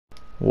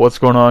What's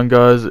going on,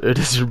 guys? It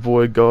is your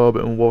boy Gob,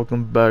 and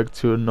welcome back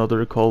to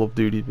another Call of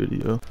Duty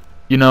video.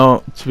 You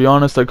know, to be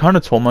honest, I kind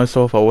of told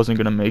myself I wasn't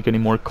going to make any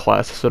more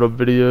class setup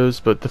videos,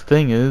 but the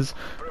thing is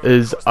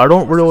I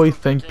don't really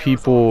think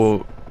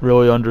people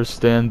really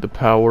understand the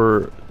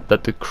power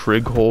that the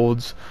KRIG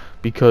holds,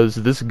 because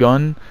this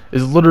gun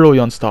is literally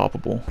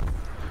unstoppable.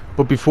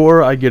 But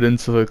before I get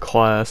into the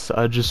class,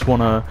 I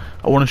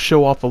wanna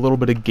show off a little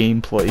bit of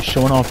gameplay,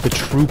 showing off the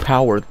true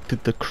power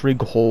that the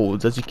KRIG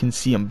holds. As you can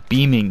see, I'm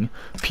beaming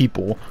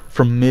people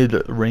from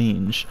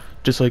mid-range,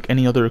 just like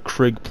any other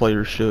KRIG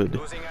player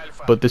should.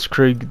 But this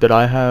KRIG that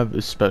I have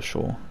is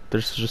special.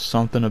 There's just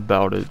something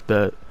about it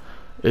that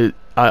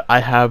I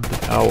have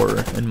the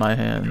power in my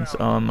hands.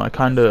 I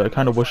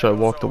kinda wish I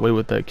walked away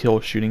with that kill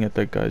shooting at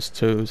that guy's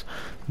toes.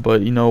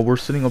 But you know, we're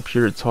sitting up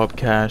here at top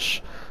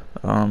cache.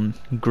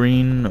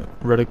 Green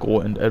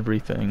reticle and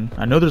everything.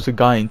 I know there's a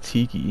guy in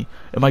Tiki.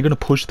 Am I gonna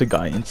push the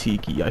guy in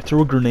Tiki? I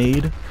threw a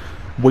grenade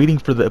waiting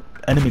for the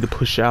enemy to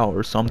push out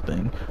or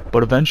something,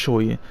 but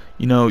eventually,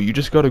 you know, you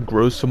just gotta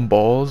grow some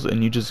balls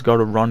and you just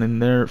gotta run in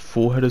there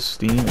full head of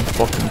steam and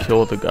fucking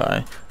kill the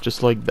guy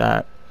just like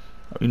that,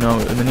 you know.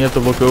 And then you have to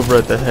look over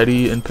at the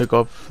heady and pick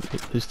up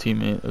his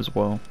teammate as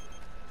well.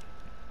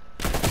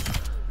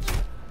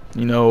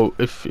 You know,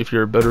 if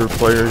you're a better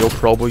player, you'll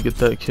probably get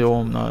that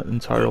kill. I'm not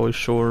entirely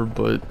sure,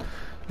 but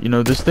you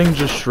know, this thing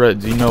just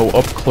shreds. You know,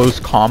 up close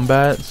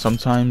combat,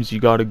 sometimes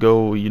you gotta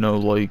go, you know,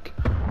 like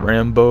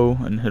Rambo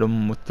and hit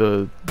them with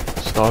the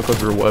stock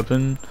of your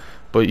weapon,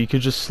 but you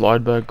could just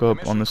slide back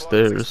up on the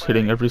stairs,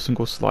 hitting every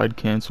single slide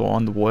cancel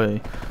on the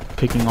way,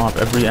 picking off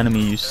every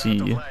enemy you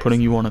see,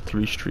 putting you on a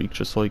 3 streak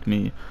just like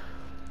me.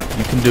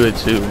 You can do it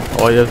too.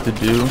 All you have to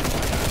do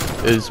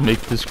is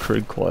make this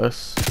KRIG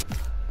class.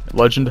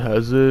 Legend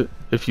has it,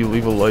 if you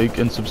leave a like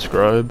and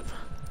subscribe,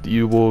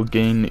 you will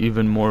gain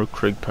even more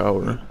KRIG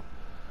power.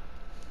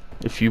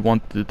 If you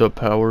want the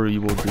power,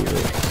 you will do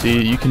it.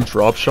 See, you can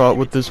drop shot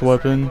with this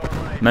weapon.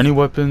 Many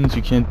weapons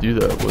you can't do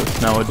that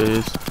with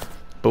nowadays.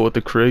 But with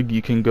the KRIG,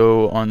 you can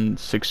go on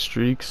 6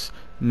 streaks,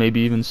 maybe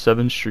even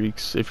 7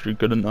 streaks if you're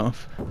good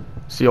enough.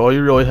 See, all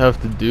you really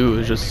have to do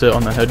is just sit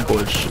on the head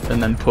bush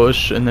and then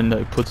push, and then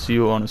that puts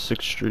you on a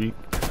 6 streak.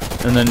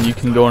 And then you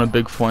can go on a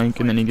big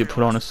flank, and then you get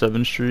put on a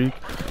 7 streak.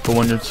 But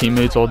when your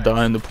teammates all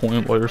die in the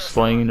point while you're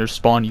slaying in your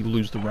spawn, you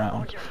lose the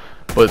round.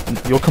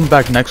 But you'll come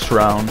back next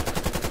round,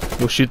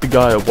 you'll shoot the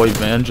guy at white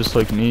van just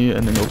like me,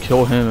 and then you'll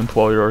kill him and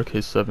pull out your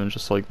RK7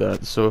 just like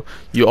that. So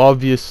you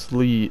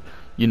obviously,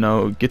 you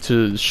know, get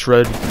to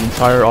shred the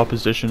entire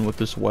opposition with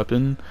this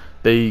weapon.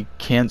 They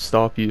can't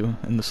stop you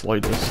in the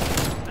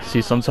slightest.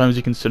 See, sometimes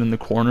you can sit in the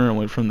corner and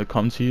wait for them to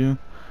come to you.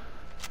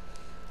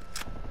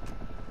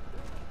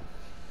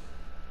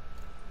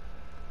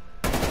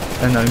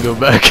 And then go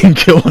back and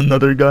kill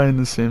another guy in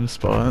the same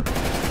spot.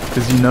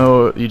 Because, you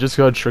know, you just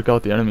gotta trick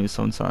out the enemies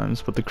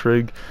sometimes. But the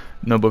KRIG,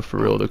 no, but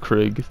for real, this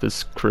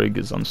KRIG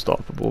is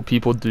unstoppable.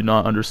 People do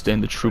not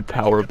understand the true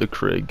power of the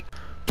KRIG.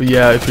 But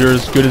yeah, if you're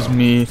as good as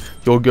me,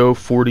 you'll go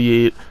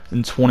 48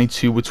 and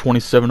 22 with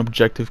 27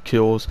 objective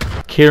kills,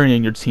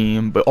 carrying your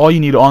team. But all you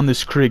need on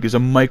this KRIG is a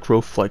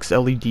microflex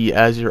LED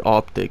as your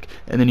optic,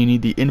 and then you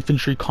need the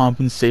infantry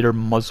compensator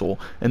muzzle,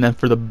 and then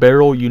for the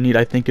barrel you need,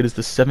 I think it is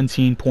the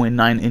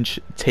 17.9-inch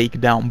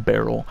takedown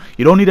barrel.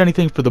 You don't need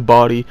anything for the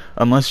body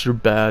unless you're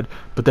bad,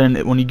 but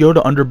then when you go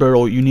to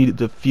underbarrel, you need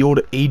the field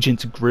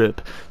agent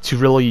grip to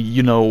really,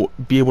 you know,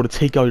 be able to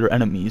take out your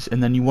enemies.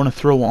 And then you want to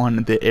throw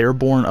on the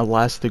airborne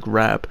elastic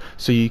wrap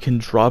so you can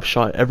drop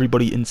shot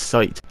everybody in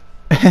sight.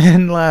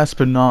 And last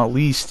but not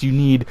least, you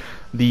need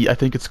the, I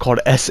think it's called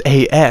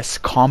SAS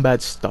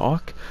combat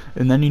stock,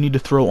 and then you need to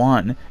throw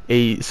on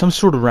some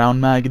sort of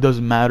round mag. It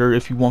doesn't matter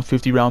if you want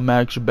 50 round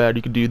mags, you're bad,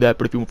 you can do that,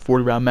 but if you want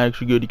 40 round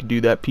mags, you're good, you can do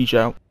that. Peace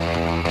out.